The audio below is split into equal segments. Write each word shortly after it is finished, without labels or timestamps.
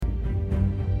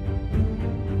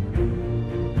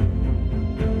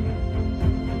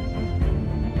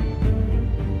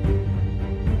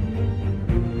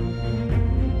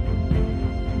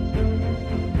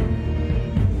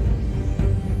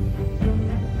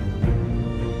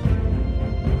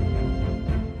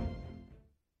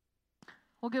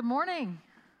Good morning.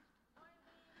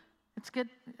 It's good.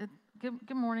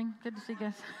 Good morning. Good to see you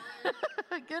guys.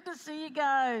 Good to see you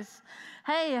guys.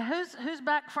 Hey, who's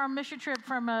back from mission trip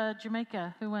from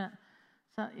Jamaica? Who went?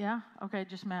 Yeah? Okay,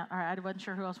 just Matt. All right, I wasn't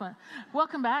sure who else went.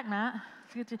 Welcome back, Matt.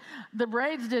 It's good to, the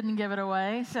braids didn't give it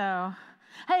away, so.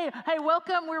 Hey,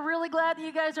 welcome. We're really glad that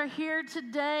you guys are here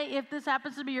today. If this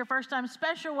happens to be your first time,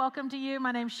 special welcome to you.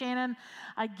 My name's Shannon.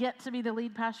 I get to be the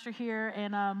lead pastor here,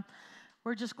 and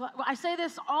we're just glad. I say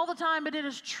this all the time, but it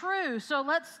is true. So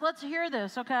let's hear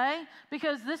this, okay?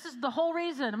 Because this is the whole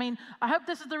reason. I mean, I hope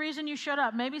this is the reason you showed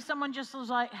up. Maybe someone just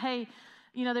was like, hey,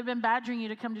 you know, they've been badgering you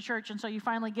to come to church, and so you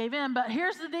finally gave in. But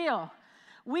here's the deal.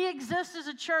 We exist as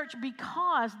a church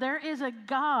because there is a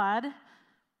God,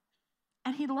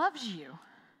 and He loves you.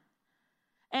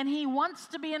 And He wants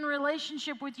to be in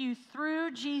relationship with you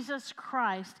through Jesus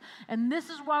Christ. And this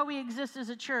is why we exist as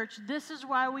a church. This is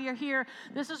why we are here.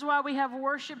 This is why we have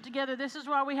worship together. This is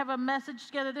why we have a message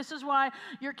together. This is why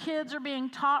your kids are being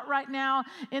taught right now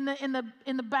in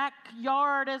the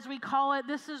backyard, as we call it.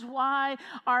 This is why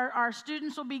our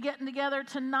students will be getting together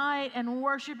tonight and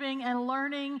worshiping and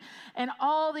learning and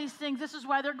all these things. This is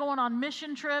why they're going on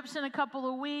mission trips in a couple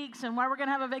of weeks and why we're going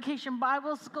to have a vacation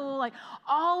Bible school. Like,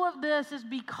 all of this is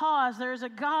because there's a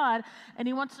God and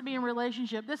He wants to be in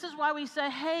relationship. This is why we say,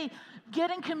 hey, get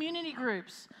in community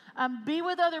groups. Be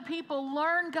with other people.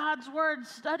 Learn God's Word.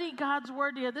 Study God's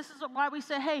Word together. This is why we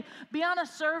say, hey, be on a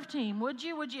serve team. Would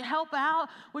you help out?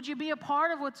 Would you be a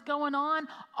part of what's going on?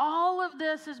 All of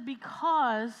this is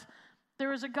because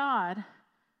there is a God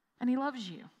and He loves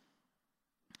you.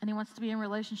 And He wants to be in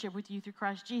relationship with you through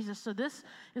Christ Jesus. So this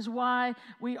is why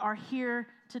we are here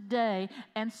today.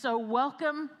 And so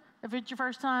welcome. If it's your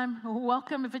first time,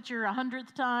 welcome. If it's your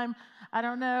 100th time, I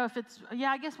don't know if it's,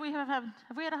 I guess we have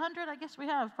we had 100? I guess we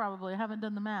have probably. I haven't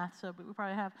done the math, but we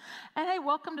probably have. And hey,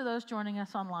 welcome to those joining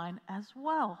us online as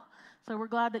well. So we're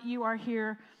glad that you are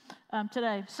here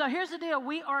today. So here's the deal.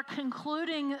 We are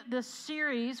concluding this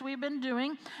series we've been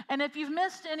doing. And if you've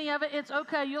missed any of it, it's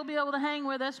okay. You'll be able to hang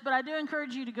with us. But I do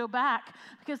encourage you to go back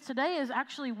because today is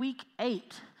actually week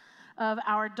 8. Of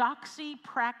our Doxy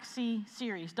Praxy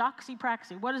series. Doxy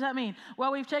Praxy. What does that mean?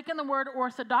 Well, we've taken the word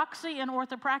orthodoxy and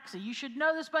orthopraxy. You should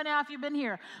know this by now if you've been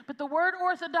here. But the word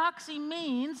orthodoxy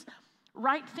means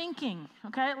right thinking,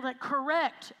 okay? Like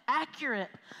correct, accurate,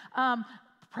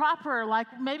 proper. Like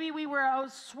maybe we were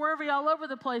swervy all over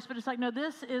the place, but it's like, no,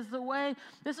 this is the way,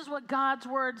 this is what God's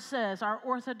Word says, our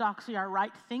orthodoxy, our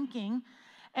right thinking.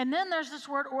 And then there's this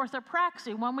word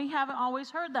orthopraxy, one we haven't always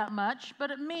heard that much,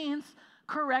 but it means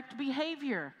correct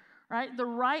behavior, right? The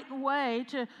right way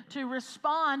to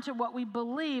respond to what we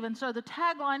believe. And so the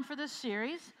tagline for this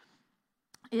series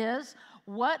is,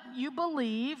 what you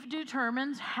believe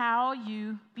determines how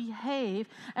you behave.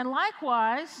 And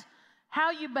likewise,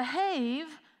 how you behave,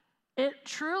 it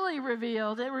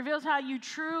reveals how you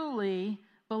truly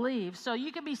believe. So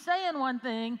you could be saying one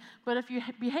thing, but if your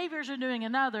behaviors are doing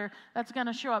another, that's going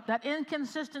to show up. That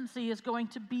inconsistency is going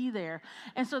to be there.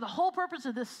 And so the whole purpose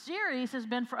of this series has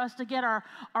been for us to get our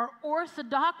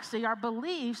orthodoxy, our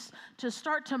beliefs, to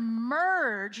start to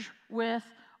merge with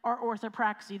our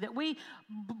orthopraxy. That we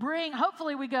bring,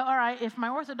 hopefully we go, all right, if my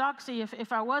orthodoxy,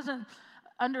 if I wasn't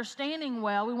understanding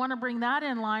well, we want to bring that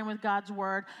in line with God's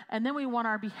Word, and then we want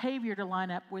our behavior to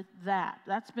line up with that.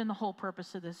 That's been the whole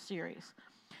purpose of this series.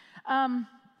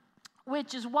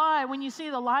 Which is why when you see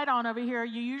the light on over here,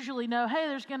 you usually know, hey,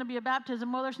 there's going to be a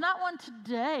baptism. Well, there's not one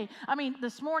today. I mean,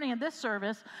 this morning in this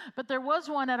service, but there was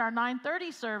one at our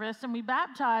 9:30 service, and we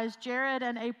baptized Jared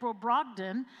and April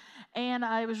Brogdon, and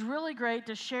it was really great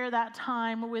to share that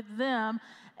time with them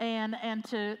and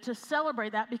to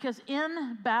celebrate that, because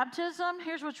in baptism,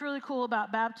 here's what's really cool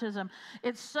about baptism.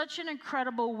 It's such an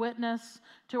incredible witness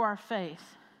to our faith.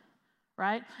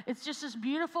 Right? It's just this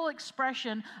beautiful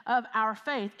expression of our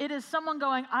faith. It is someone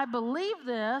going, I believe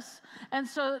this, and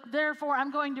so therefore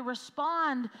I'm going to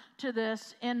respond to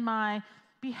this in my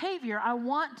behavior. I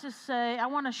want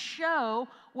to show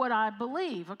what I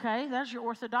believe, okay? That's your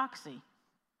orthodoxy.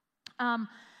 And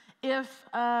here's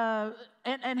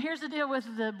the deal with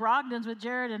the Brogdons, with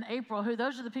Jared and April, who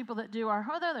those are the people that do our,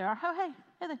 there they are. Oh,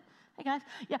 hey guys.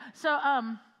 Yeah, so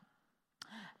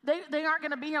they aren't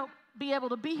going to be able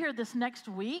to be here this next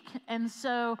week, and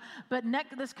so, but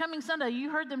this coming Sunday, you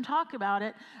heard them talk about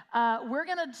it, we're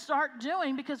going to start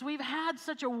doing, because we've had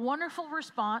such a wonderful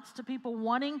response to people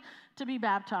wanting to be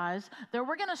baptized, that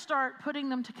we're going to start putting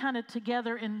them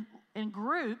together in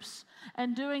groups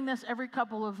and doing this every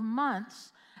couple of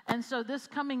months. And so this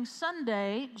coming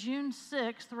Sunday, June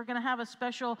 6th, we're going to have a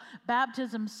special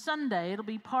baptism Sunday. It'll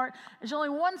be there's only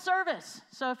one service.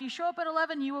 So if you show up at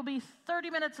 11, you will be 30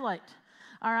 minutes late.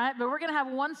 All right, but we're going to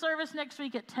have one service next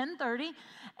week at 10:30,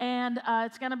 and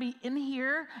it's going to be in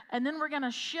here, and then we're going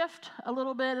to shift a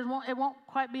little bit. It won't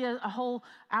quite be a whole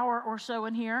hour or so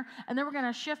in here, and then we're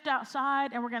going to shift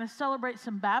outside, and we're going to celebrate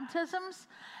some baptisms,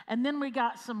 and then we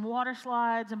got some water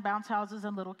slides and bounce houses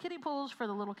and little kiddie pools for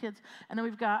the little kids, and then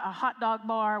we've got a hot dog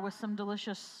bar with some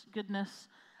delicious goodness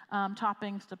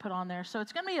toppings to put on there. So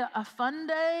it's going to be a fun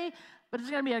day, but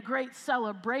it's going to be a great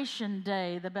celebration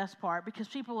day, the best part, because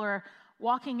people are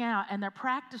walking out and they're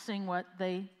practicing what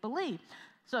they believe.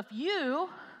 So if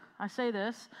you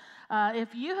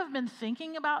have been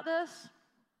thinking about this,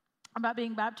 about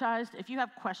being baptized, if you have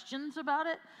questions about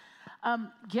it,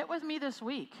 get with me this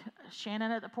week,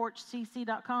 Shannon at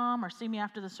theporchcc.com, or see me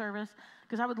after the service,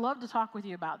 because I would love to talk with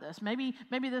you about this. Maybe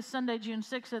this Sunday, June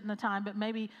 6th isn't the time, but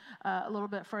maybe a little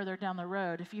bit further down the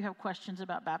road if you have questions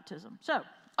about baptism. So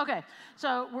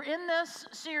we're in this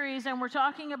series and we're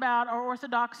talking about our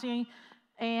orthodoxy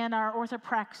and our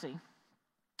orthopraxy.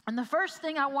 And the first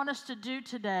thing I want us to do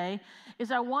today is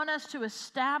I want us to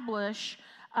establish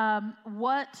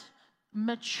what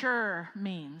mature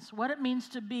means, what it means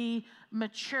to be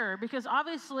mature. Because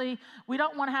obviously, we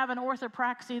don't want to have an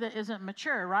orthopraxy that isn't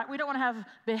mature, right? We don't want to have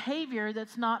behavior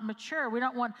that's not mature. We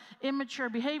don't want immature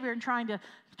behavior and trying to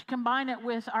combine it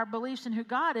with our beliefs in who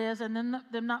God is and then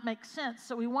them not make sense.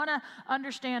 So we want to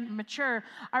understand mature.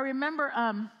 I remember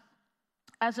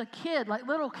as a kid, like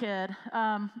little kid,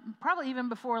 probably even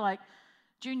before like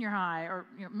junior high or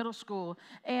middle school,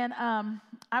 and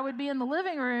I would be in the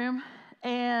living room,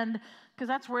 and because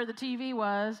that's where the TV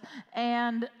was,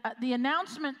 and the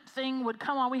announcement thing would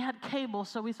come on. We had cable,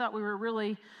 so we thought we were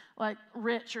really like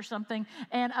rich or something,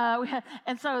 and we had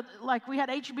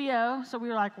HBO, so we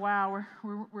were like, wow,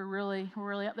 we're really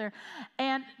up there.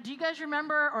 And do you guys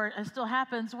remember, or it still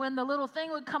happens, when the little thing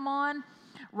would come on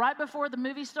right before the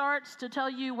movie starts to tell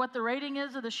you what the rating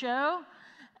is of the show?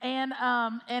 And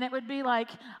it would be like,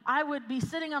 I would be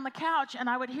sitting on the couch and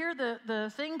I would hear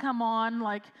the thing come on,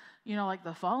 like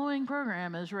the following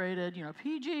program is rated,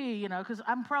 PG, because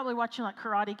I'm probably watching like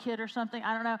Karate Kid or something,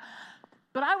 I don't know.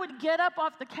 But I would get up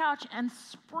off the couch and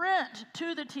sprint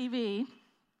to the TV,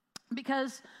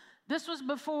 because this was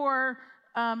before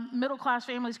middle-class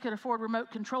families could afford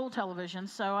remote control television,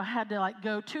 so I had to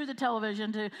go to the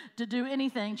television to do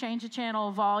anything, change the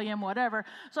channel, volume, whatever.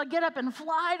 So I'd get up and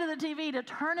fly to the TV to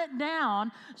turn it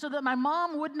down so that my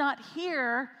mom would not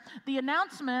hear the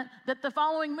announcement that the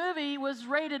following movie was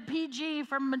rated PG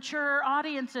for mature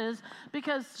audiences,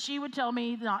 because she would tell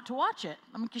me not to watch it,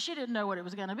 because she didn't know what it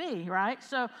was going to be, right?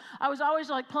 So I was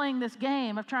always playing this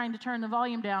game of trying to turn the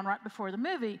volume down right before the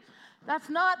movie. That's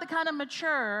not the kind of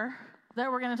mature that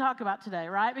we're going to talk about today,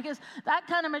 right? Because that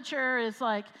kind of mature is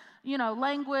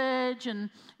language and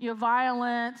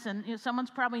violence, and someone's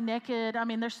probably naked. I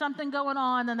mean, there's something going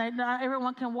on, and not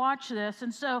everyone can watch this.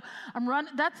 And so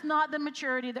that's not the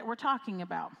maturity that we're talking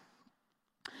about.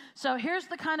 So here's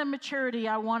the kind of maturity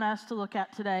I want us to look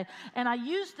at today. And I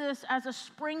use this as a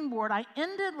springboard. I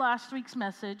ended last week's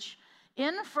message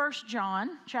in 1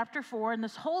 John chapter 4, and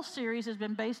this whole series has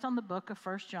been based on the book of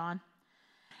 1 John.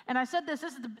 And I said this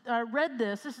is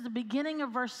the beginning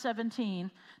of verse 17.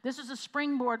 This is a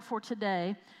springboard for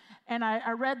today. And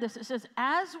I read this. It says,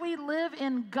 as we live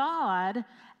in God,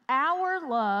 our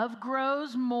love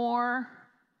grows more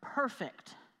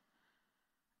perfect.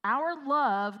 Our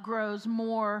love grows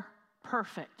more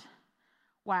perfect.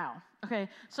 Wow. Okay,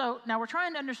 so now we're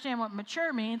trying to understand what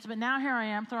mature means, but now here I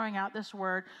am throwing out this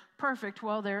word, perfect.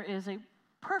 Well, there is a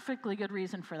perfectly good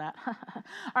reason for that. All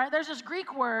right, there's this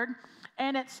Greek word,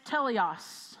 and it's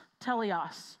teleos.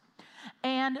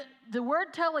 And the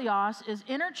word teleos is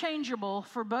interchangeable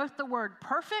for both the word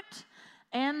perfect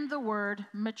and the word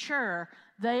mature.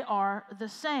 They are the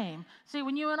same. See,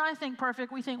 when you and I think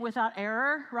perfect, we think without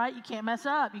error, right? You can't mess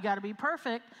up. You got to be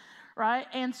perfect, right?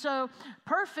 And so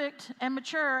perfect and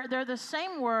mature, they're the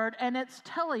same word, and it's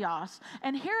teleos.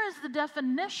 And here is the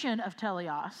definition of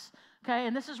teleos. Okay,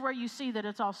 and this is where you see that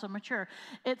it's also mature.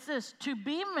 It's this: to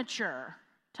be mature,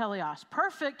 teleos.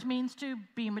 Perfect means to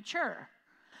be mature.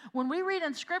 When we read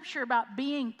in Scripture about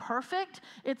being perfect,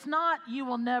 it's not you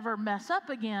will never mess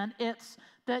up again. It's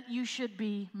that you should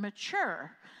be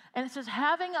mature. And it says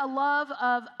having a love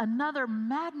of another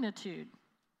magnitude.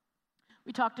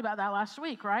 We talked about that last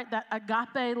week, right? That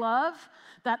agape love,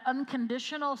 that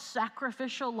unconditional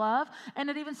sacrificial love. And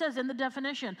it even says in the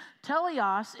definition,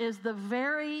 teleos is the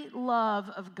very love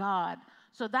of God.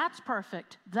 So that's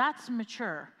perfect. That's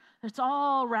mature. It's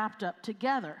all wrapped up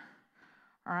together.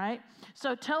 All right?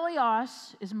 So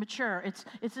teleos is mature. It's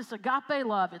this agape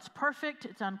love. It's perfect,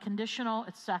 it's unconditional,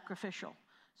 it's sacrificial.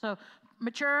 So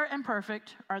mature and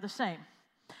perfect are the same.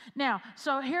 Now,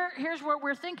 so here's what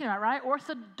we're thinking about, right?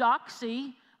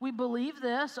 Orthodoxy, we believe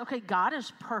this. Okay, God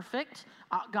is perfect.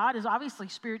 God is obviously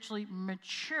spiritually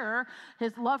mature.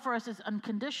 His love for us is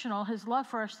unconditional. His love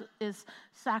for us is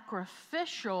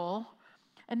sacrificial.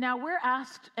 And now we're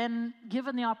asked and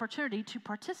given the opportunity to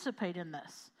participate in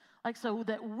this. Like, so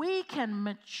that we can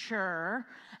mature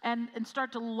and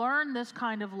start to learn this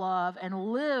kind of love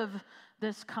and live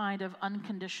this kind of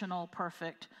unconditional,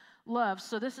 perfect love.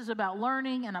 So this is about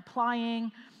learning and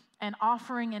applying and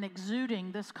offering and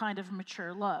exuding this kind of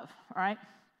mature love, all right?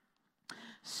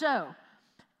 So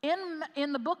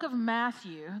in the book of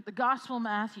Matthew, the Gospel of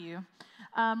Matthew,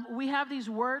 we have these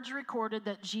words recorded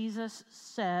that Jesus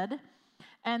said,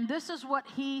 and this is what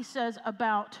he says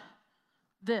about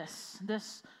this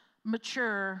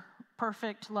mature,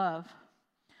 perfect love.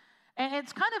 And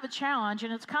it's kind of a challenge,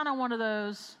 and it's kind of one of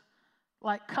those,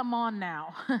 like, come on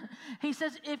now. He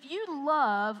says, if you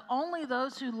love only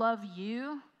those who love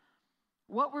you,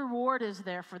 what reward is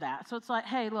there for that? So it's like,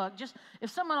 hey, look, just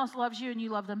if someone else loves you and you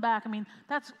love them back, I mean,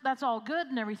 that's all good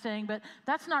and everything, but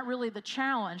that's not really the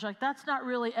challenge. Like, that's not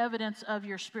really evidence of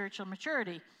your spiritual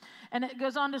maturity. And it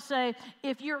goes on to say,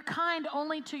 if you're kind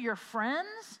only to your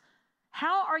friends,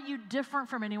 how are you different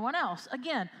from anyone else?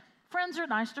 Again, friends are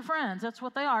nice to friends. That's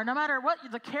what they are. No matter what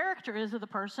the character is of the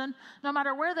person, no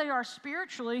matter where they are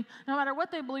spiritually, no matter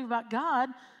what they believe about God,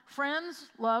 friends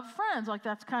love friends. Like,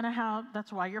 that's kind of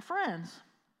that's why you're friends.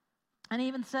 And he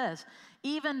even says,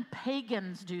 even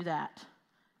pagans do that.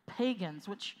 Pagans,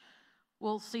 which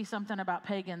we'll see something about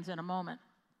pagans in a moment.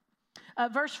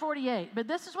 Verse 48, but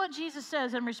this is what Jesus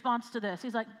says in response to this.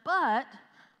 He's like, but,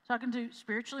 talking to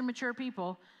spiritually mature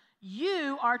people,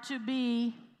 you are to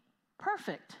be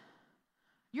perfect.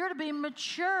 You're to be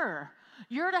mature.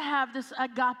 You're to have this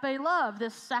agape love,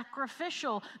 this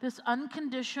sacrificial, this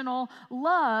unconditional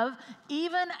love,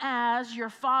 even as your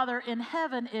Father in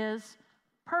heaven is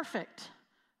perfect,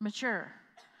 mature.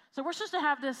 So we're supposed to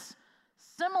have this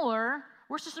similar,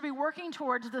 we're supposed to be working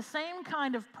towards the same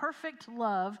kind of perfect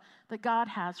love that God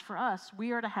has for us.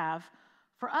 We are to have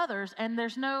for others, and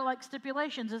there's no like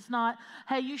stipulations. It's not,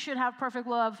 hey, you should have perfect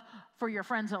love for your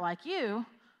friends that like you,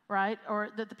 right? Or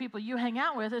that the people you hang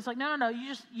out with. It's like, no,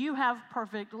 you have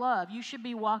perfect love. You should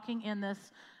be walking in this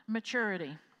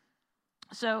maturity.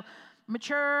 So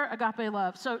mature agape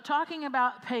love. So talking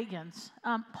about pagans,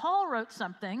 Paul wrote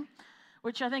something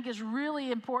which I think is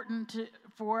really important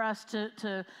for us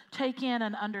to take in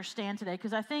and understand today,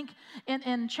 because I think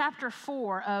in chapter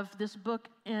 4 of this book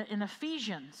in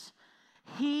Ephesians,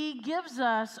 he gives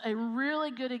us a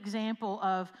really good example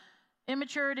of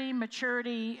immaturity,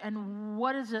 maturity, and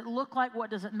what does it look like,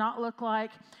 what does it not look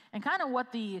like, and kind of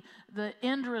what the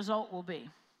end result will be.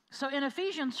 So in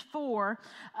Ephesians 4,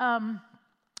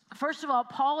 first of all,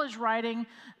 Paul is writing,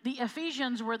 the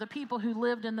Ephesians were the people who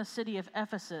lived in the city of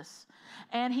Ephesus.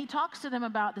 And he talks to them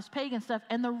about this pagan stuff.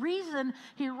 And the reason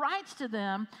he writes to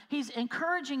them, he's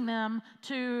encouraging them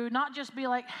to not just be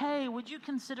like, hey, would you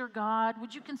consider God?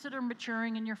 Would you consider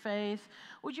maturing in your faith?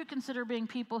 Would you consider being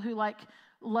people who like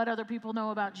let other people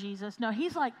know about Jesus? No,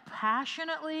 he's like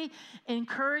passionately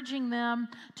encouraging them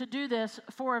to do this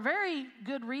for a very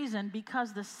good reason,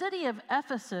 because the city of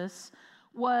Ephesus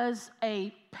was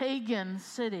a pagan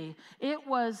city. It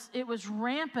was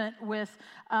rampant with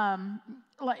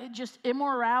like just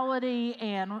immorality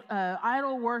and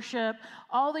idol worship,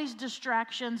 all these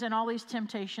distractions and all these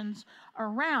temptations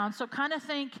around. So kind of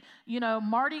think,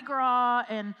 Mardi Gras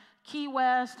and Key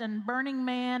West and Burning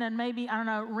Man and maybe,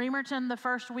 Remerton the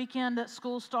first weekend that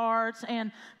school starts,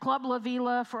 and Club La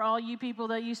Vila for all you people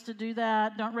that used to do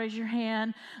that. Don't raise your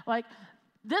hand. Like,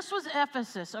 this was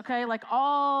Ephesus, okay? Like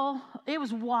it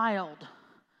was wild.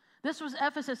 This was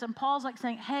Ephesus, and Paul's like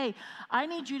saying, hey, I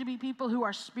need you to be people who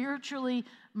are spiritually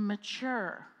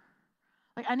mature.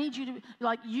 Like, I need you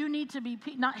to, you need to be,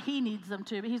 not he needs them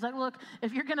to, but he's like, look,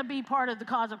 if you're going to be part of the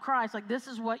cause of Christ, like, this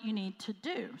is what you need to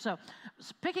do. So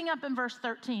picking up in verse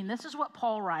 13, this is what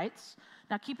Paul writes.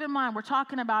 Now, keep in mind, we're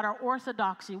talking about our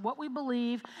orthodoxy, what we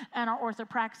believe, and our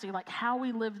orthopraxy, like how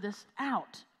we live this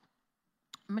out.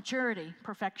 Maturity,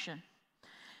 perfection.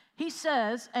 He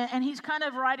says, and he's kind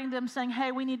of writing them saying,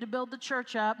 hey, we need to build the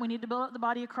church up. We need to build up the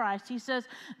body of Christ. He says,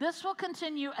 this will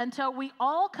continue until we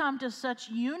all come to such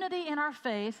unity in our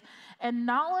faith and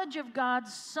knowledge of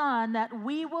God's Son that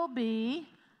we will be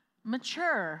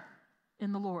mature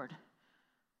in the Lord.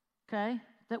 Okay?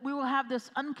 that we will have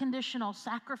this unconditional,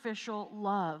 sacrificial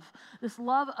love, this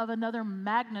love of another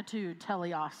magnitude,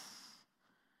 teleos.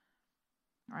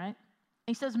 All right?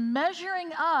 He says,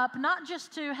 measuring up, not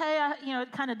just to, hey,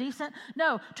 kind of decent.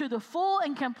 No, to the full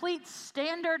and complete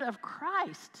standard of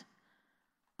Christ.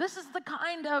 This is the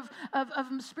kind of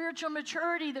spiritual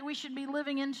maturity that we should be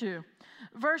living into.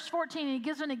 Verse 14, he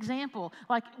gives an example.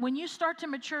 Like, when you start to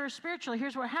mature spiritually,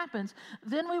 here's what happens.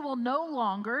 Then we will no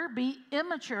longer be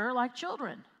immature like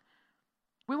children.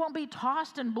 We won't be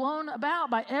tossed and blown about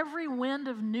by every wind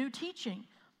of new teaching.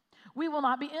 We will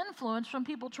not be influenced when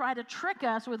people try to trick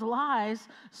us with lies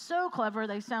so clever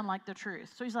they sound like the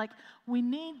truth. So he's like, we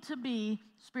need to be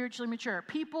spiritually mature.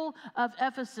 People of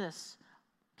Ephesus,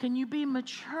 can you be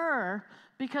mature?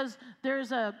 Because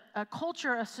there's a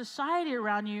culture, a society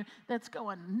around you that's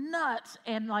going nuts.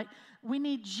 And like, we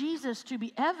need Jesus to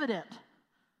be evident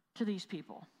to these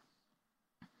people.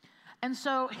 And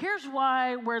so here's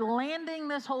why we're landing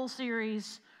this whole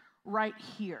series right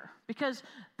here. Because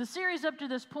the series up to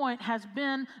this point has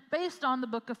been based on the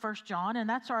book of 1 John, and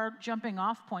that's our jumping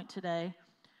off point today.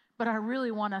 But I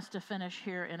really want us to finish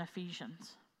here in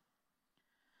Ephesians.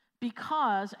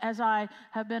 Because as I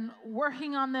have been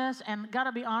working on this, and got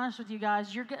to be honest with you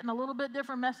guys, you're getting a little bit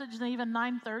different message than even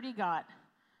 9:30 got.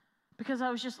 Because I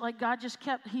was just like, God just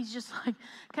kept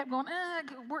going,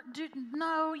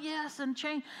 no, yes, and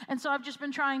change. And so I've just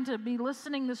been trying to be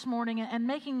listening this morning and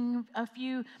making a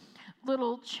few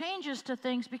little changes to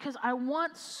things because I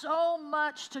want so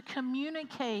much to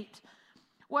communicate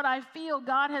what I feel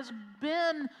God has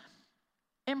been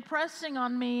impressing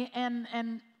on me and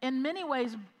in many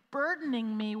ways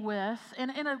burdening me with,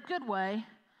 and in a good way,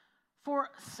 for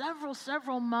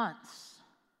several months.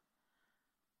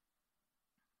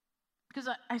 Because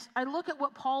I look at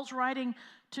what Paul's writing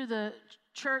to the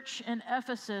church in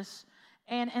Ephesus,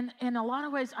 and in a lot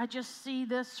of ways, I just see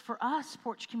this for us,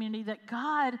 Porch community, that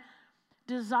God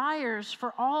desires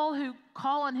for all who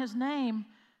call on his name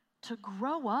to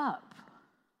grow up.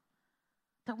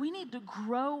 That we need to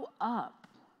grow up,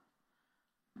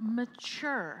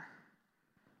 mature,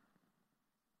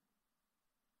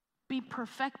 be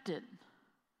perfected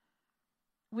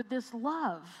with this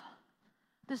love.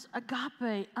 This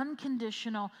agape,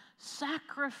 unconditional,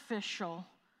 sacrificial,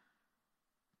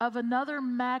 of another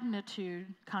magnitude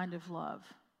kind of love.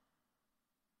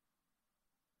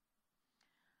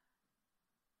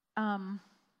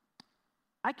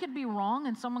 I could be wrong,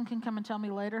 and someone can come and tell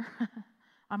me later.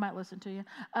 I might listen to you.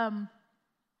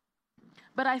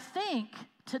 But I think,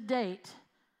 to date,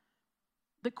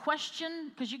 the question,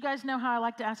 because you guys know how I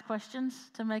like to ask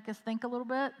questions to make us think a little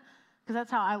bit, because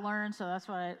that's how I learn, so that's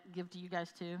what I give to you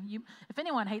guys too. If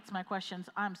anyone hates my questions,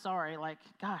 I'm sorry,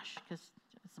 because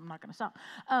I'm not going to stop.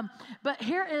 But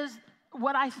here is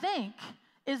what I think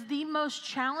is the most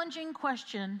challenging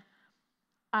question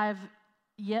I've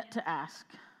yet to ask.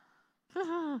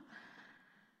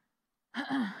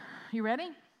 You ready?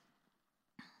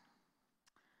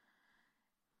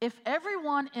 If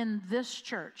everyone in this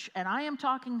church, and I am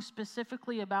talking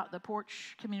specifically about the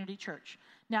Porch Community Church.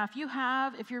 Now,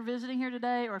 if you're visiting here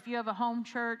today, or if you have a home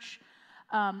church,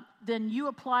 then you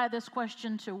apply this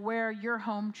question to where your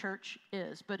home church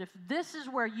is. But if this is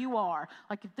where you are,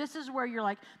 like if this is where you're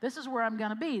like, this is where I'm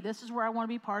going to be, this is where I want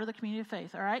to be part of the community of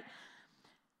faith, all right?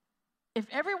 If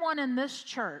everyone in this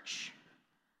church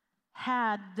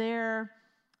had their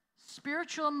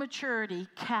spiritual maturity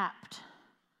capped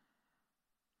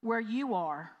where you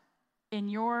are in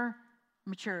your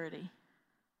maturity,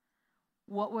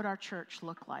 what would our church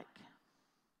look like?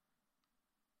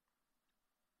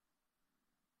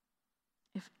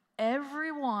 If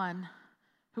everyone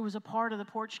who was a part of the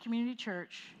Porch Community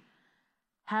Church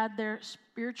had their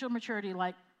spiritual maturity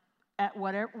like at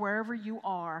wherever you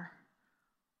are,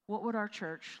 what would our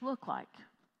church look like?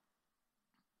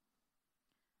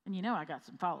 And you know I got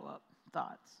some follow-up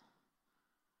thoughts.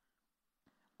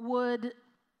 Would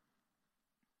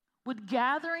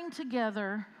gathering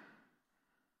together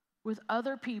with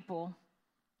other people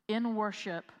in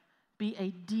worship be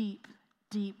a deep,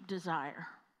 deep desire?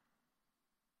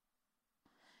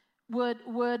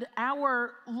 Would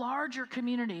our larger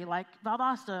community, like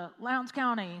Valdosta, Lowndes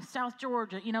County, South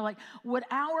Georgia, would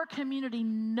our community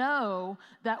know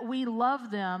that we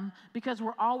love them because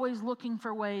we're always looking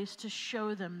for ways to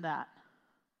show them that?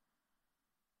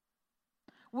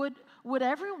 Would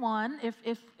everyone,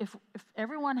 if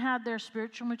everyone had their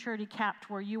spiritual maturity capped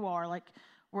where you are, like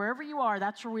wherever you are,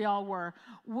 that's where we all were,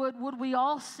 would we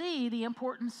all see the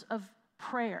importance of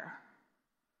prayer?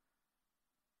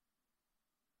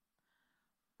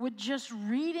 Would just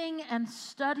reading and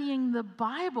studying the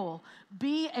Bible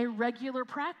be a regular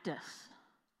practice?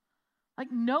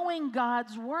 Like knowing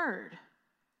God's word.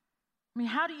 I mean,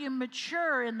 how do you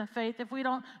mature in the faith if we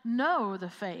don't know the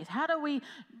faith? How do we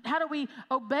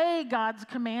obey God's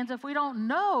commands if we don't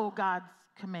know God's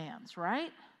commands, right?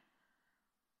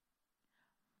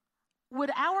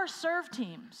 Would our serve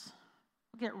teams,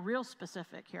 we'll get real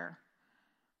specific here,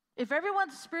 if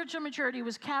everyone's spiritual maturity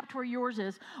was capped where yours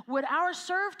is, would our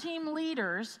serve team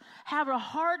leaders have a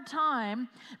hard time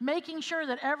making sure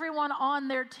that everyone on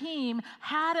their team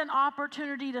had an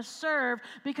opportunity to serve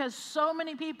because so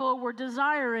many people were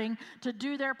desiring to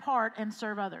do their part and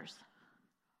serve others?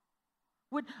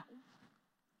 Would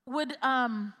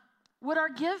our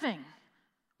giving,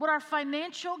 would our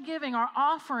financial giving, our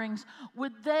offerings,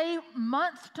 would they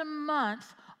month to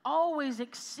month always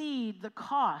exceed the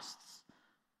costs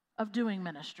of doing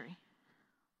ministry?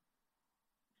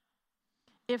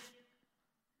 If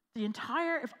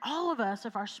all of us,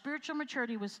 if our spiritual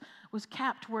maturity was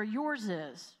capped where yours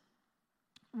is,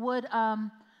 would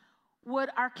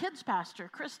our kids pastor,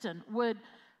 Kristen, would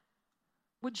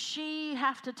she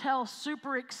have to tell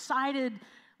super excited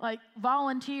like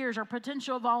volunteers or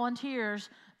potential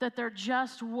volunteers that there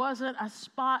just wasn't a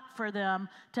spot for them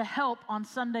to help on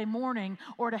Sunday morning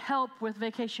or to help with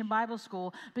Vacation Bible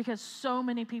School because so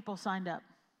many people signed up?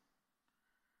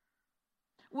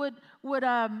 Would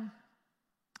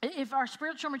if our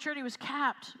spiritual maturity was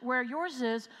capped where yours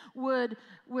is, would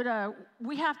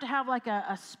we have to have like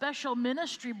a special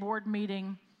ministry board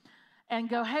meeting and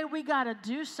go, hey, we got to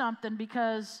do something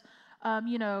because,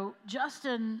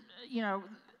 Justin,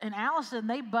 and Allison,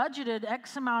 they budgeted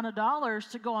X amount of dollars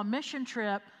to go on mission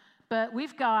trip, but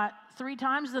we've got 3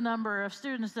 times the number of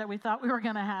students that we thought we were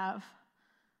going to have.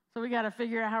 So we got to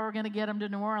figure out how we're going to get them to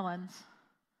New Orleans,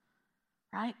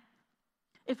 right?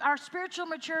 If our spiritual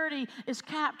maturity is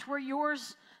capped where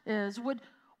yours is, would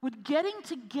getting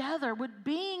together, would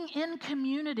being in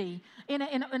community, in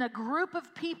a group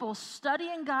of people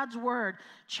studying God's word,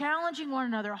 challenging one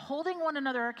another, holding one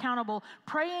another accountable,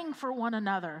 praying for one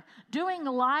another, doing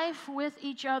life with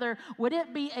each other, would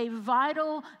it be a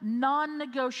vital,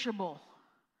 non-negotiable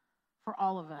for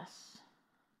all of us?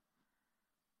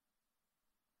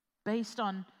 Based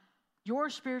on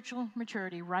your spiritual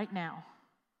maturity right now,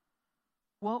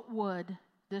 what would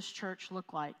this church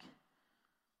look like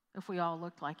if we all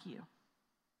looked like you?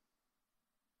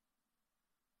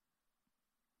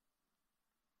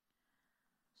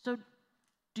 So,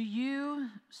 do you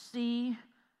see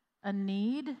a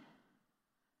need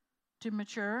to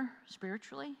mature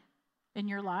spiritually in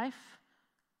your life?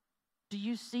 Do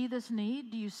you see this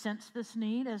need? Do you sense this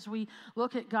need as we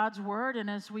look at God's word and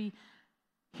as we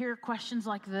hear questions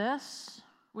like this,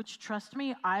 which, trust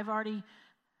me, I've already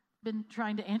been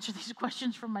trying to answer these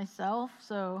questions for myself,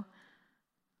 so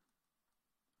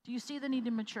do you see the need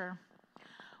to mature?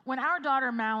 When our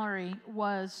daughter Mallory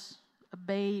was a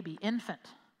baby, infant,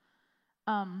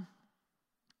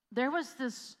 there was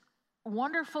this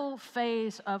wonderful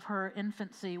phase of her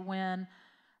infancy when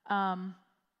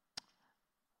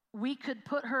we could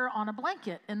put her on a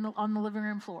blanket on the living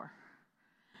room floor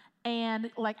and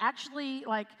actually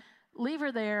leave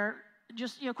her there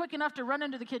just quick enough to run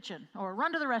into the kitchen or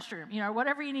run to the restroom,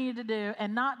 whatever you needed to do,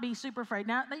 and not be super afraid.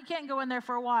 Now, you can't go in there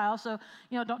for a while, so,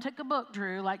 don't take a book,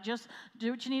 Drew. Just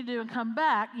do what you need to do and come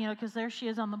back, because there she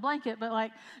is on the blanket.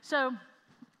 But, so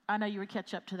I know you would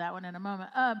catch up to that one in a moment.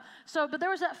 But there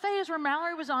was that phase where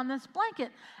Mallory was on this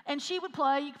blanket, and she would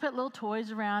play. You could put little toys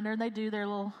around her, and they do their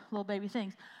little baby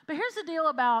things. But here's the deal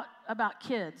about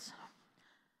kids.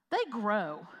 They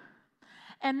grow.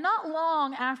 And not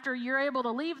long after you're able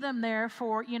to leave them there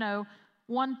for,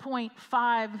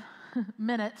 1.5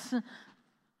 minutes, is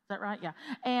that right? Yeah.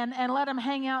 And let them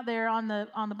hang out there on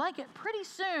the blanket, pretty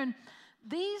soon,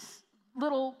 these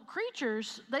little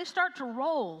creatures, they start to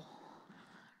roll,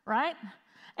 right?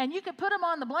 And you could put them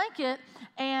on the blanket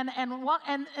and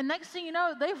next thing you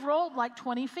know, they've rolled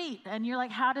 20 feet. And you're like,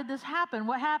 how did this happen?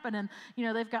 What happened? And,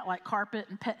 they've got carpet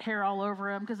and pet hair all over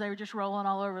them because they were just rolling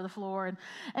all over the floor.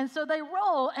 And so they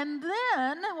roll. And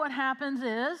then what happens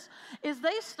is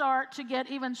they start to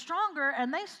get even stronger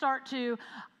and they start to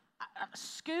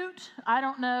scoot,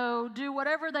 do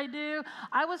whatever they do.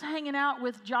 I was hanging out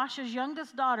with Josh's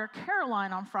youngest daughter,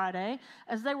 Caroline, on Friday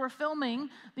as they were filming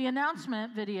the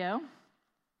announcement video.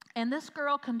 And this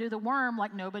girl can do the worm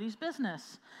like nobody's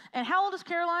business. And how old is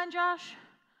Caroline, Josh?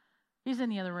 He's in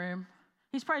the other room.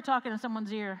 He's probably talking in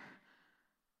someone's ear.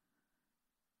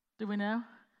 Do we know?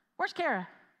 Where's Kara?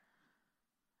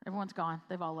 Everyone's gone.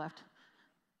 They've all left.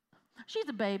 She's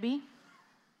a baby.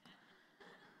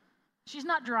 She's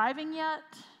not driving yet.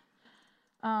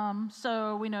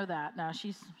 So we know that. Now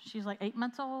she's like 8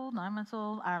 months old, 9 months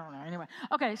old. I don't know. Anyway.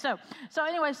 Okay, so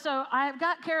I've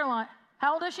got Caroline.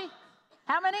 How old is she?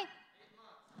 How many?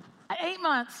 8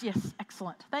 months. Yes,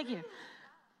 excellent. Thank you.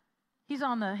 He's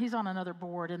on another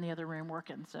board in the other room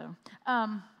working.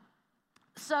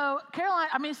 So Caroline,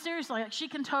 I mean, seriously, like she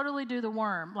can totally do the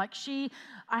worm. Like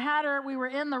I had her, we were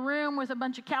in the room with a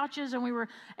bunch of couches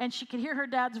and she could hear her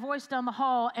dad's voice down the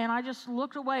hall, and I just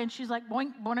looked away and she's like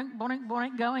boink, boink, boink,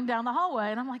 boink, going down the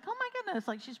hallway. And I'm like, oh my goodness,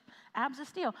 like she's abs of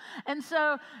steel. And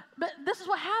so, but this is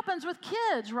what happens with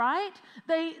kids, right?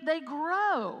 They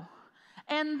grow.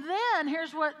 And then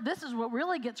this is what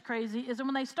really gets crazy is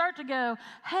when they start to go,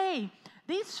 hey,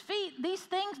 these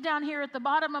things down here at the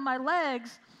bottom of my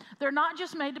legs, they're not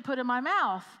just made to put in my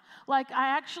mouth. Like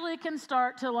I actually can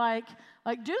start to like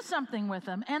do something with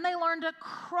them. And they learn to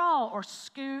crawl or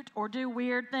scoot or do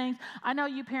weird things. I know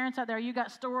you parents out there, you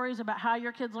got stories about how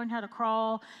your kids learned how to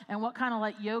crawl and what kind of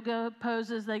like yoga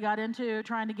poses they got into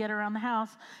trying to get around the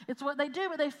house. It's what they do,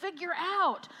 but they figure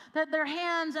out that their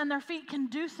hands and their feet can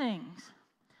do things.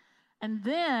 And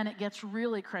then it gets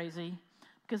really crazy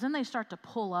because then they start to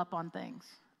pull up on things.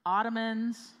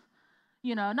 Ottomans,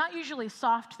 not usually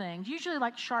soft things, usually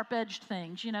like sharp-edged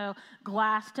things,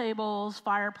 glass tables,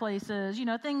 fireplaces,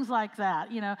 things like that,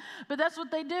 But that's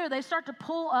what they do. They start to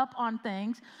pull up on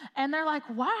things, and they're like,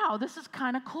 wow, this is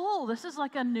kind of cool. This is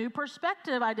like a new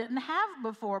perspective I didn't have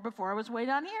before. Before I was way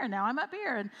down here, and now I'm up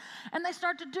here. And they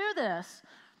start to do this.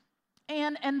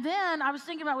 And then I was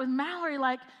thinking about with Mallory,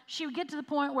 like she would get to the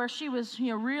point where she was,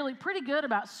 really pretty good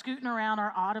about scooting around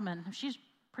our ottoman. She's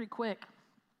pretty quick.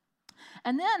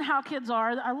 And then how kids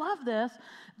are, I love this,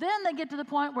 then they get to the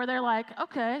point where they're like,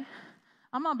 okay,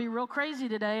 I'm going to be real crazy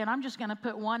today, and I'm just going to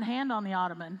put one hand on the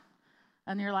ottoman.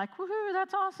 And you're like, woohoo,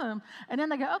 that's awesome. And then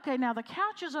they go, okay, now the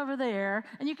couch is over there,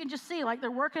 and you can just see, like,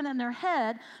 they're working in their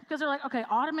head, because they're like, okay,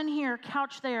 ottoman here,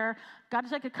 couch there, got to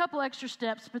take a couple extra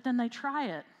steps, but then they try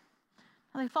it.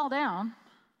 And they fall down,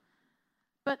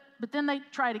 but then they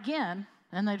try it again,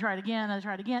 and they try it again, and they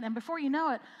try it again, and before you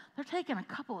know it, they're taking a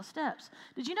couple of steps.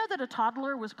 Did you know that a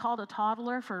toddler was called a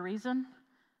toddler for a reason?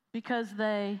 Because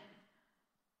they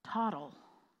toddle.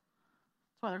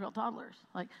 That's why they're called toddlers.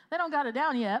 Like, they don't got it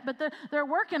down yet, but they're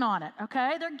working on it,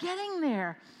 okay? They're getting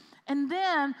there. And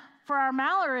then, for our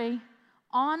Mallory,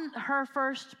 on her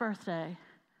first birthday,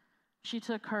 she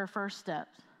took her first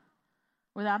steps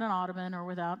without an ottoman or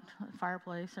without a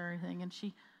fireplace or anything, and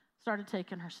she started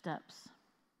taking her steps.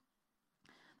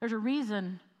 There's a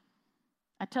reason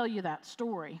I tell you that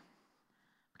story,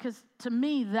 because to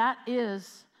me, that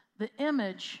is the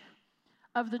image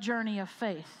of the journey of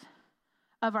faith,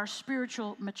 of our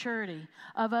spiritual maturity,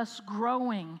 of us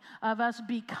growing, of us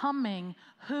becoming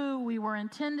who we were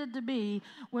intended to be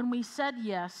when we said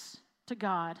yes to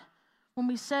God, when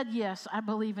we said, yes, I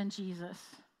believe in Jesus,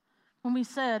 when we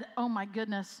said, oh my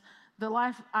goodness, the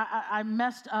life I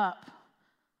messed up,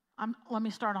 let me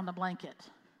start on the blanket.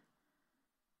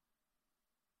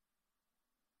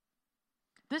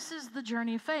 This is the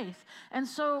journey of faith. And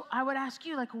so I would ask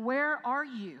you, like, where are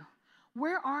you?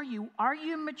 Where are you? Are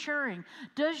you maturing?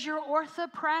 Does your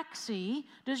orthopraxy,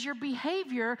 does your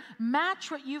behavior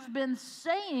match what you've been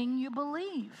saying you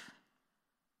believe?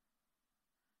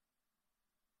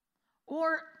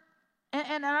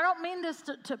 And I don't mean this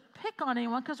to pick on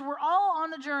anyone, because we're all on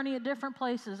the journey at different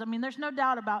places. I mean, there's no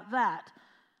doubt about that.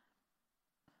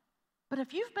 But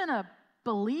if you've been a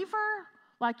believer,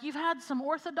 like you've had some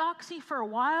orthodoxy for a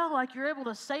while, like you're able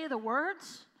to say the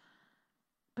words,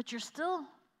 but you're still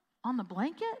on the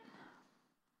blanket?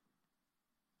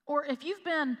 Or if you've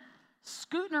been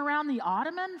scooting around the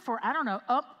ottoman for, I don't know,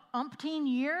 umpteen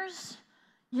years,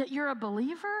 yet you're a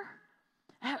believer?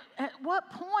 At what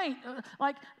point,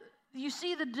 like, you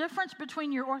see the difference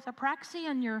between your orthopraxy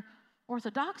and your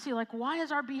orthodoxy? Like, why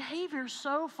is our behavior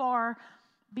so far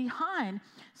behind?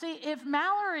 See, if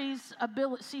Mallory's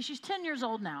ability, she's 10 years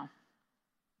old now,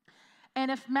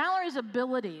 and if Mallory's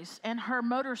abilities and her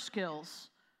motor skills,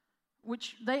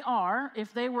 which they are,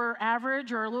 if they were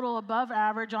average or a little above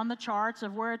average on the charts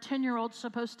of where a 10-year-old's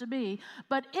supposed to be,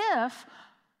 but if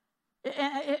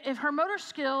her motor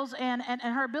skills and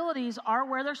her abilities are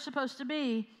where they're supposed to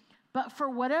be, but for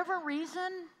whatever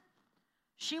reason,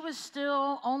 she was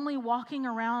still only walking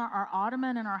around our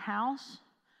ottoman in our house,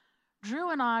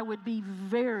 Drew and I would be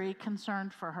very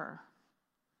concerned for her.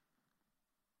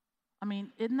 I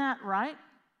mean, isn't that right?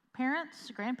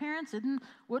 Parents, grandparents,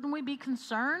 wouldn't we be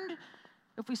concerned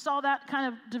if we saw that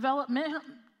kind of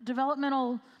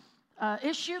developmental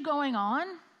issue going on?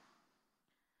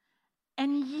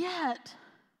 And yet,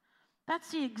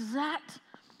 that's the exact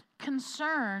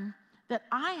concern that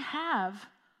I have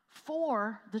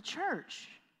for the church.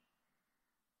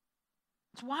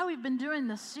 It's why we've been doing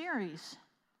this series.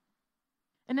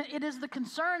 And it is the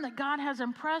concern that God has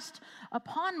impressed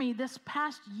upon me this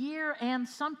past year and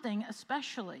something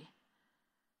especially.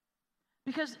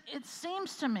 Because it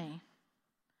seems to me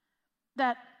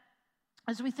that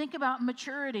as we think about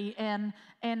maturity and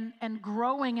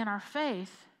growing in our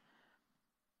faith,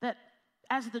 that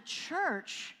as the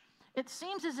church, it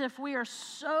seems as if we are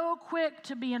so quick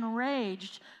to be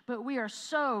enraged, but we are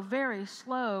so very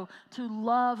slow to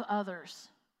love others.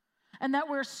 And that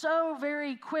we're so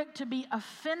very quick to be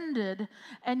offended,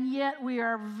 and yet we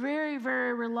are very,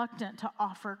 very reluctant to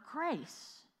offer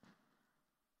grace.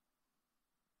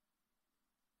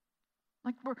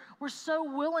 Like we're so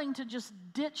willing to just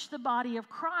ditch the body of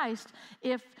Christ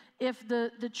if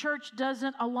the church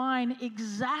doesn't align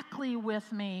exactly with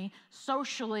me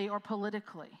socially or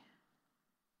politically.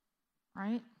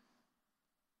 Right?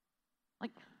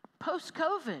 Like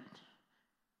post-COVID,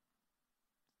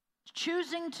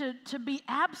 choosing to be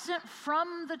absent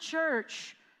from the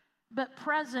church, but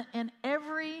present in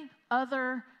every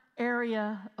other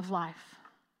area of life.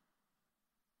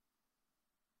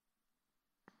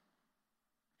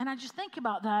 And I just think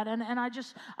about that, and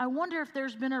I wonder if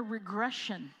there's been a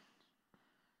regression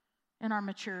in our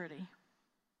maturity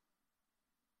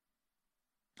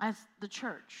as the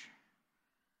church.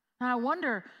 And I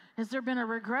wonder, has there been a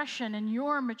regression in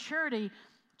your maturity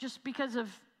just because of,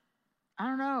 I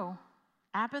don't know,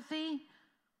 apathy,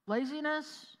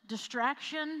 laziness,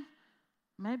 distraction?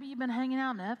 Maybe you've been hanging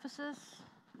out in Ephesus.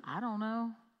 I don't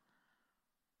know.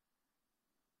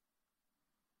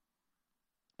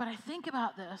 But I think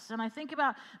about this, and I think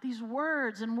about these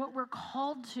words and what we're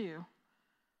called to.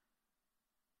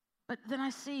 But then I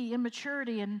see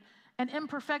immaturity and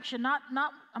imperfection. I'm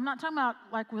not talking about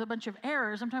like with a bunch of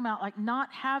errors. I'm talking about like not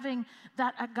having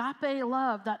that agape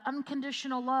love, that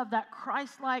unconditional love, that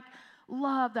Christ-like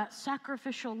love, that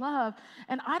sacrificial love.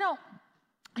 And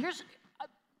here's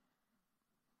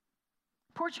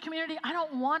Porch community, I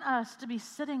don't want us to be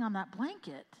sitting on that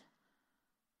blanket.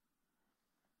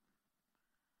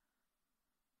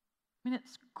 I mean,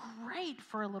 it's great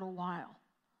for a little while.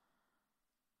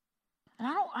 And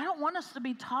I don't want us to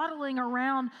be toddling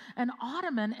around an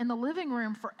ottoman in the living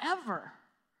room forever.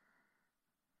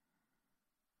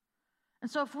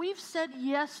 And so if we've said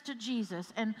yes to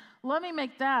Jesus, and let me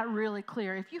make that really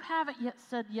clear. If you haven't yet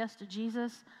said yes to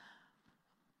Jesus,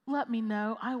 let me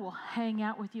know. I will hang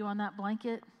out with you on that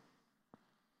blanket.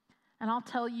 And I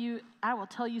will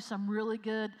tell you some really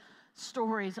good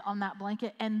stories on that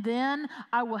blanket, and then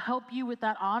I will help you with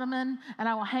that ottoman, and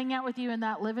I will hang out with you in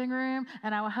that living room,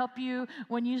 and I will help you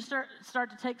when you start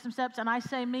to take some steps. And I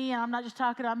say me, and I'm not just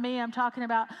talking about me, I'm talking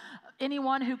about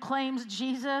anyone who claims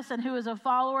Jesus and who is a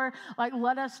follower. Like,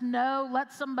 let us know,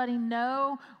 let somebody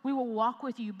know. We will walk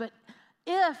with you. But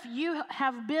if you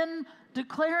have been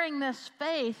declaring this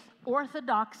faith,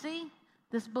 orthodoxy,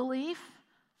 this belief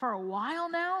for a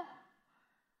while now,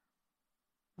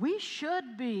 we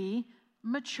should be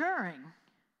maturing.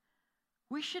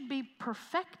 We should be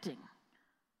perfecting.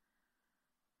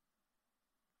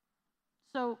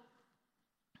 So,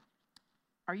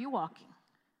 are you walking?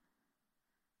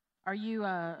 Are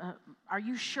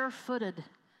you sure-footed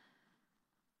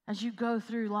as you go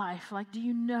through life? Like, do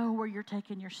you know where you're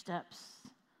taking your steps?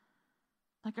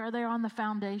 Like, are they on the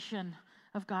foundation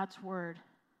of God's Word?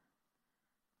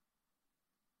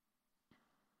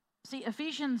 See,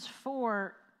 Ephesians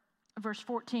 4, verse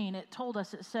 14, it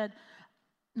said,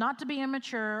 not to be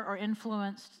immature or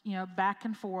influenced, back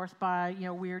and forth by,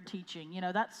 weird teaching.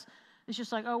 It's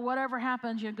just like, oh, whatever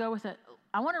happens, you go with it.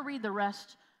 I want to read the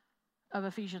rest of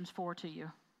Ephesians 4 to you.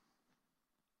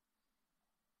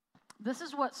 This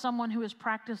is what someone who is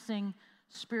practicing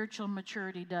spiritual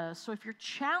maturity does. So if you're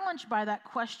challenged by that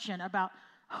question about,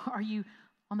 are you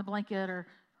on the blanket or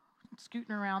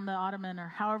scooting around the ottoman or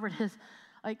however it is,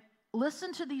 like,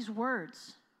 listen to these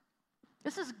words.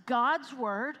 This is God's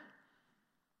word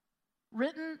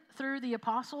written through the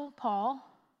Apostle Paul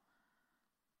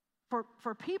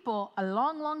for people a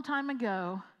long, long time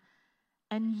ago,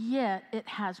 and yet it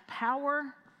has power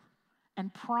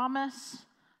and promise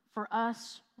for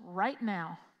us right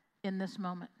now in this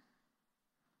moment.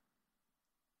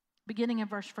 Beginning in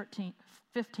verse 15.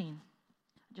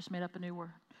 I just made up a new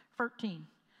word. 13.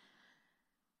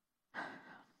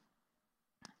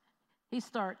 He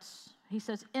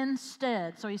says,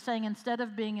 instead, so he's saying instead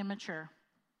of being immature,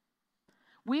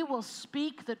 we will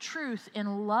speak the truth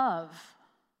in love,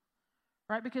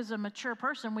 right? Because a mature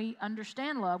person, we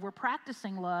understand love, we're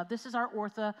practicing love. This is our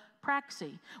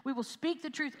orthopraxy. We will speak the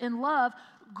truth in love,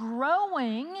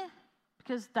 growing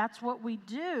because that's what we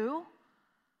do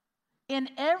in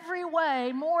every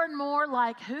way, more and more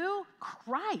like who?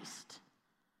 Christ.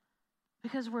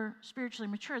 Because we're spiritually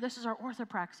mature. This is our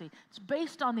orthopraxy. It's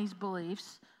based on these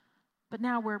beliefs, but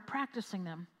now we're practicing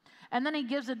them. And then he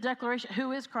gives a declaration.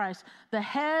 Who is Christ? The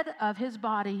head of his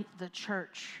body, the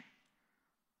church.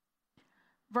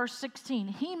 Verse 16,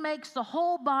 he makes the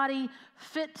whole body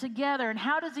fit together. And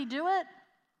how does he do it?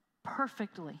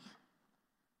 Perfectly.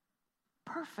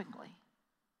 Perfectly.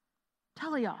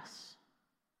 Teleos.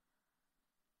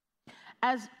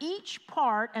 As each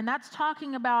part, and that's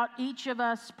talking about each of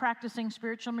us practicing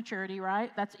spiritual maturity,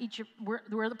 right? That's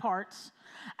we're the parts.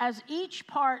 As each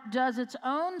part does its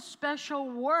own special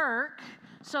work,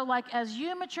 so like as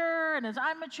you mature and as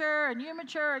I mature and you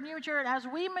mature and you mature, and as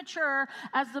we mature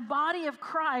as the body of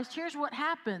Christ, here's what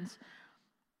happens.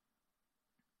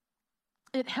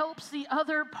 It helps the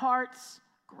other parts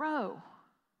grow.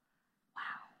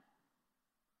 Wow.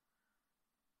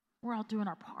 We're all doing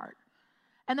our part.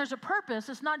 And there's a purpose.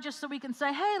 It's not just so we can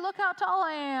say, hey, look how tall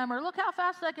I am, or look how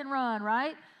fast I can run,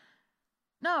 right?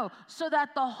 No, so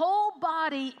that the whole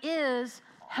body is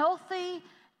healthy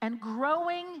and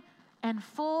growing and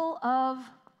full of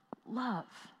love.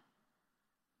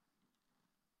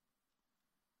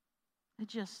 It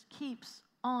just keeps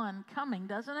on coming,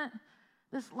 doesn't it?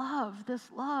 This love, this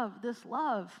love, this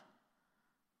love.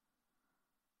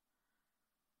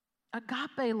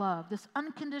 Agape love, this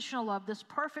unconditional love, this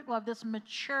perfect love, this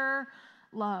mature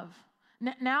love.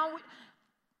 Now,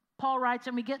 Paul writes,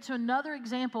 and we get to another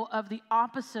example of the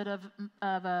opposite of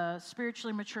a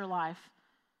spiritually mature life.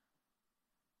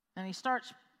 And he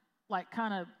starts like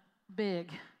kind of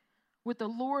big. With the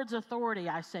Lord's authority,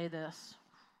 I say this.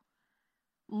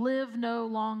 Live no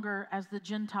longer as the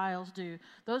Gentiles do.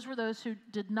 Those were those who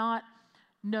did not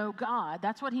know God.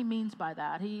 That's what he means by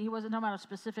that. He wasn't talking about a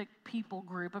specific people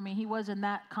group. I mean, he was in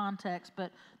that context,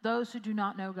 but those who do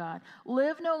not know God.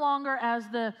 Live no longer as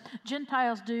the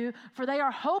Gentiles do, for they are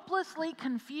hopelessly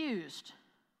confused.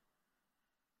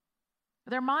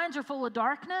 Their minds are full of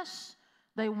darkness.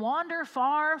 They wander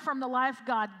far from the life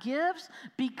God gives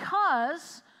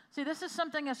because, see, this is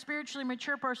something a spiritually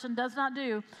mature person does not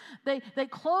do. They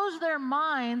close their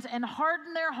minds and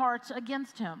harden their hearts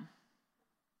against him.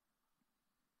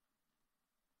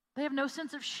 They have no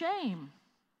sense of shame.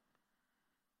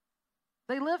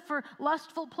 They live for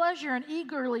lustful pleasure and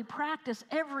eagerly practice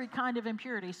every kind of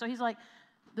impurity. So he's like,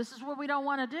 this is what we don't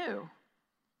want to do.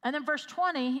 And then verse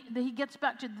 20, he gets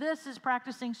back to this is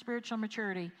practicing spiritual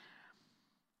maturity.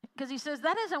 Because he says,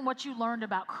 that isn't what you learned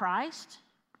about Christ.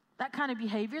 That kind of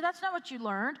behavior, that's not what you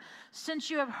learned. Since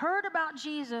you have heard about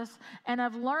Jesus and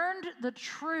have learned the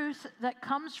truth that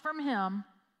comes from him,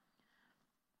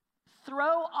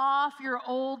 throw off your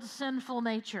old sinful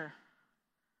nature.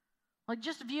 Like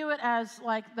just view it as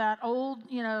like that old,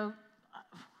 an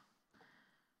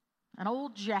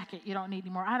old jacket you don't need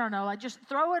anymore. I don't know, like just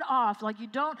throw it off. Like you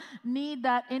don't need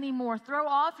that anymore. Throw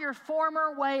off your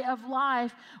former way of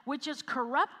life, which is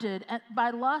corrupted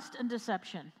by lust and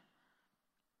deception.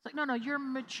 It's like, no, you're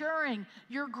maturing.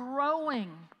 You're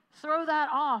growing. Throw that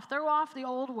off. Throw off the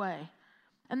old way.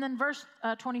 And then verse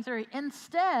 23,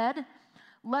 instead,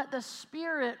 let the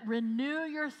Spirit renew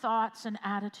your thoughts and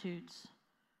attitudes.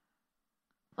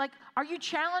 Like, are you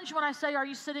challenged when I say, are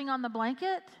you sitting on the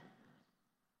blanket?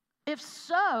 If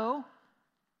so,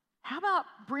 how about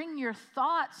bring your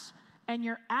thoughts and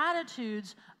your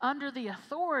attitudes under the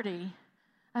authority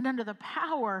and under the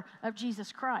power of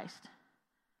Jesus Christ?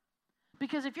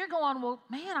 Because if you're going, well,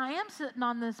 man, I am sitting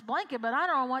on this blanket, but I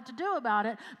don't know what to do about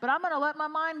it, but I'm going to let my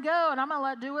mind go, and I'm going to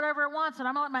let it do whatever it wants, and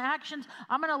I'm going to let my actions,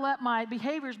 I'm going to let my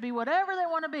behaviors be whatever they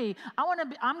want to be.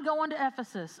 I'm going to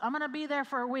Ephesus. I'm going to be there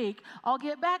for a week. I'll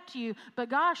get back to you. But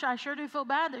gosh, I sure do feel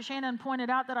bad that Shannon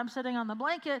pointed out that I'm sitting on the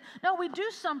blanket. No, we do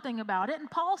something about it. And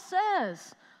Paul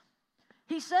says,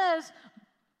 he says,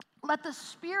 let the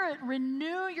Spirit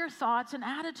renew your thoughts and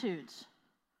attitudes.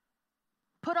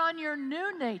 Put on your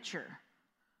new nature.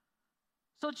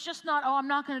 So it's just not, I'm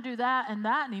not going to do that and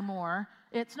that anymore.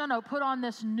 It's, no, put on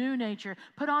this new nature.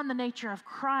 Put on the nature of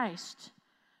Christ.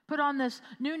 Put on this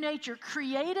new nature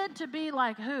created to be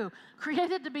like who?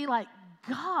 Created to be like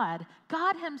God.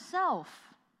 God himself.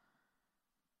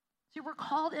 See, we're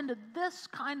called into this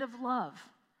kind of love.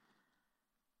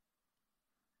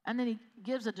 And then he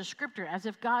gives a descriptor as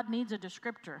if God needs a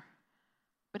descriptor.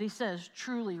 But he says,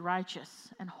 truly righteous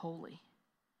and holy.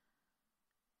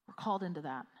 We're called into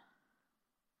that.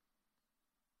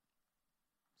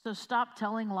 So stop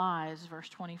telling lies, verse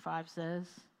 25 says.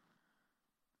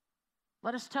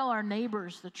 Let us tell our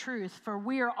neighbors the truth, for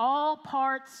we are all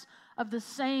parts of the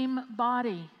same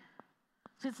body.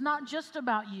 See, it's not just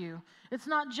about you. It's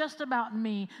not just about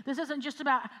me. This isn't just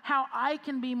about how I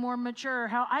can be more mature,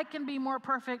 how I can be more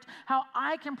perfect, how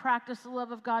I can practice the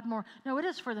love of God more. No, it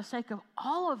is for the sake of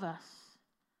all of us.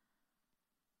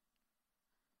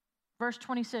 Verse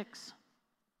 26.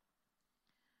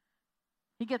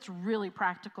 He gets really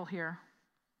practical here.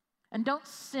 And don't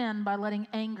sin by letting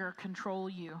anger control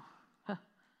you.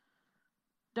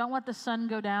 Don't let the sun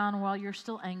go down while you're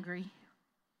still angry.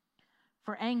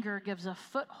 For anger gives a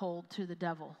foothold to the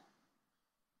devil.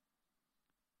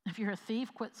 If you're a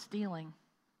thief, quit stealing.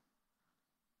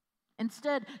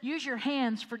 Instead, use your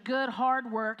hands for good,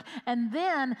 hard work, and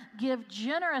then give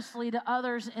generously to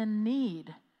others in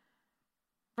need.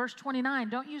 Verse 29,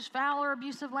 don't use foul or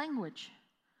abusive language.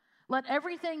 Let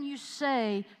everything you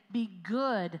say be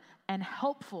good and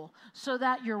helpful, so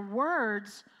that your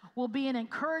words will be an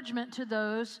encouragement to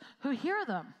those who hear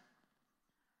them.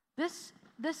 These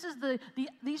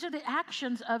are the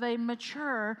actions of a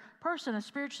mature person, a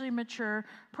spiritually mature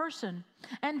person.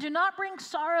 And do not bring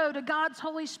sorrow to God's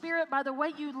Holy Spirit by the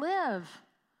way you live.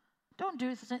 Don't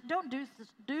do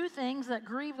things that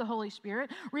grieve the Holy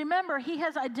Spirit. Remember, He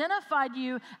has identified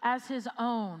you as His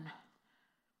own,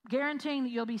 guaranteeing that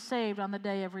you'll be saved on the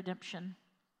day of redemption.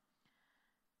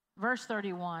 Verse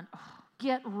 31,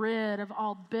 get rid of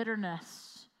all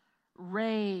bitterness,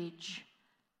 rage,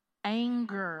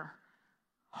 anger,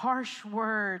 harsh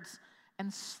words,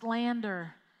 and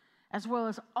slander, as well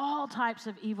as all types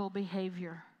of evil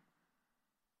behavior.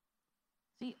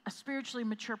 See, a spiritually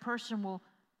mature person will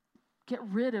get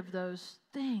rid of those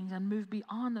things and move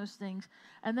beyond those things.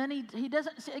 And then he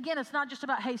doesn't, see, again, it's not just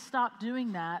about, hey, stop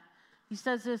doing that. He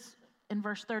says this in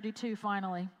verse 32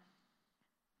 finally.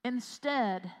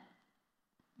 Instead,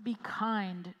 be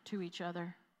kind to each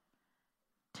other,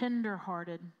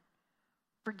 tender-hearted,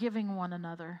 forgiving one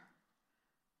another,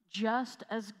 just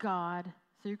as God,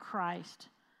 through Christ,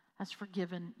 has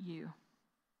forgiven you.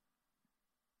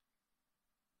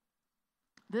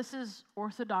 This is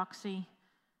orthodoxy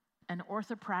and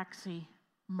orthopraxy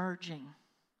merging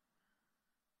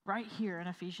right here in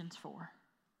Ephesians 4.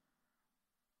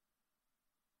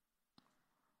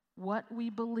 What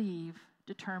we believe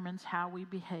determines how we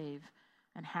behave,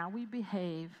 and how we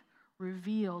behave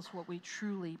reveals what we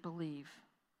truly believe.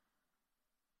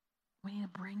 We need to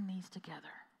bring these together.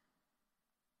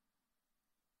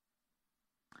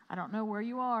 I don't know where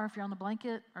you are, if you're on the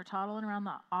blanket or toddling around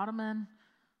the ottoman,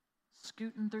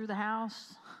 scooting through the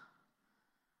house,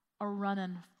 or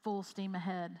running full steam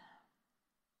ahead.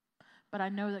 But I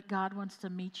know that God wants to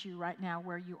meet you right now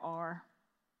where you are.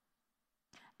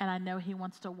 And I know He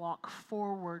wants to walk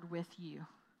forward with you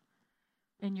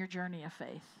in your journey of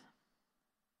faith.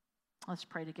 Let's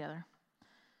pray together.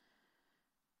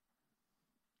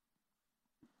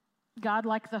 God,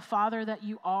 like the Father that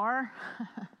you are,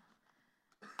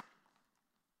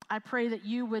 I pray that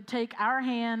you would take our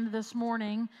hand this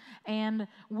morning and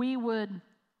we would,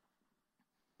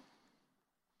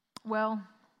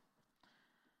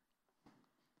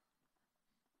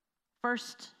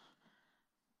 first,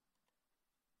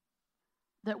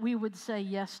 that we would say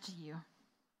yes to you.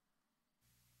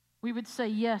 We would say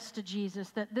yes to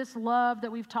Jesus, that this love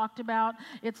that we've talked about,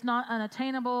 it's not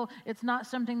unattainable. It's not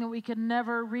something that we could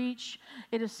never reach.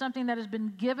 It is something that has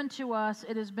been given to us.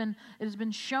 It has been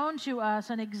shown to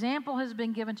us. An example has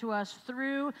been given to us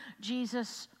through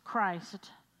Jesus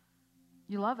Christ.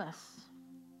 You love us,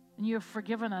 and you have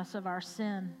forgiven us of our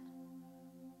sin.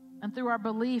 And through our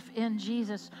belief in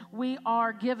Jesus, we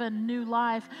are given new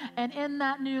life. And in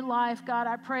that new life, God,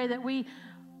 I pray that we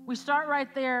start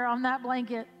right there on that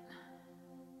blanket.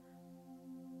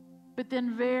 But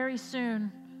then very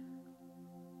soon,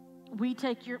 we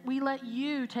let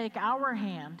you take our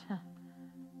hand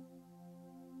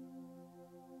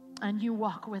and you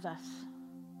walk with us.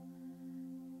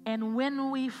 And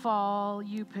when we fall,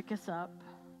 you pick us up.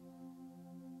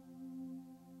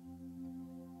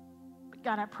 But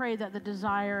God, I pray that the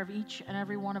desire of each and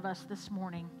every one of us this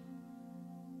morning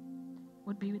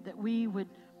would be that we would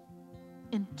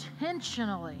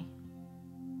intentionally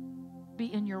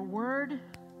be in your word,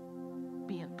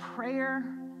 be in prayer,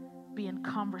 be in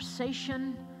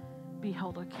conversation, be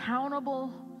held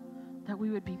accountable, that we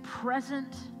would be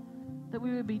present, that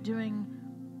we would be doing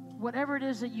whatever it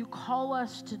is that you call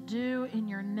us to do in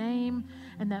your name,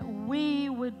 and that we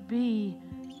would be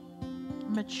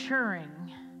maturing,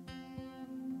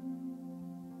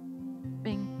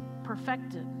 being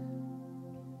perfected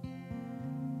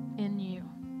in you,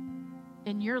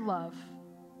 in your love,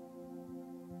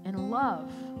 in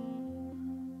love.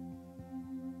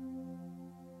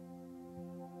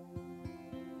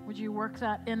 Would you work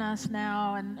that in us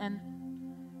now and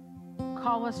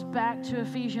call us back to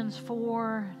Ephesians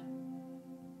 4,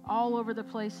 all over the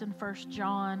place in 1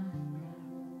 John,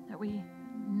 that we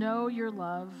know your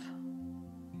love,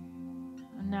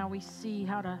 and now we see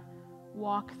how to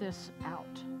walk this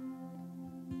out.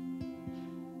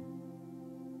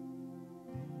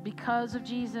 Because of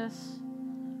Jesus,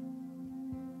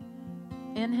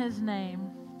 in his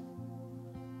name,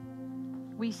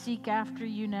 we seek after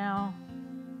you now.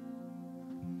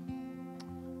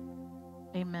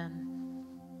 Amen.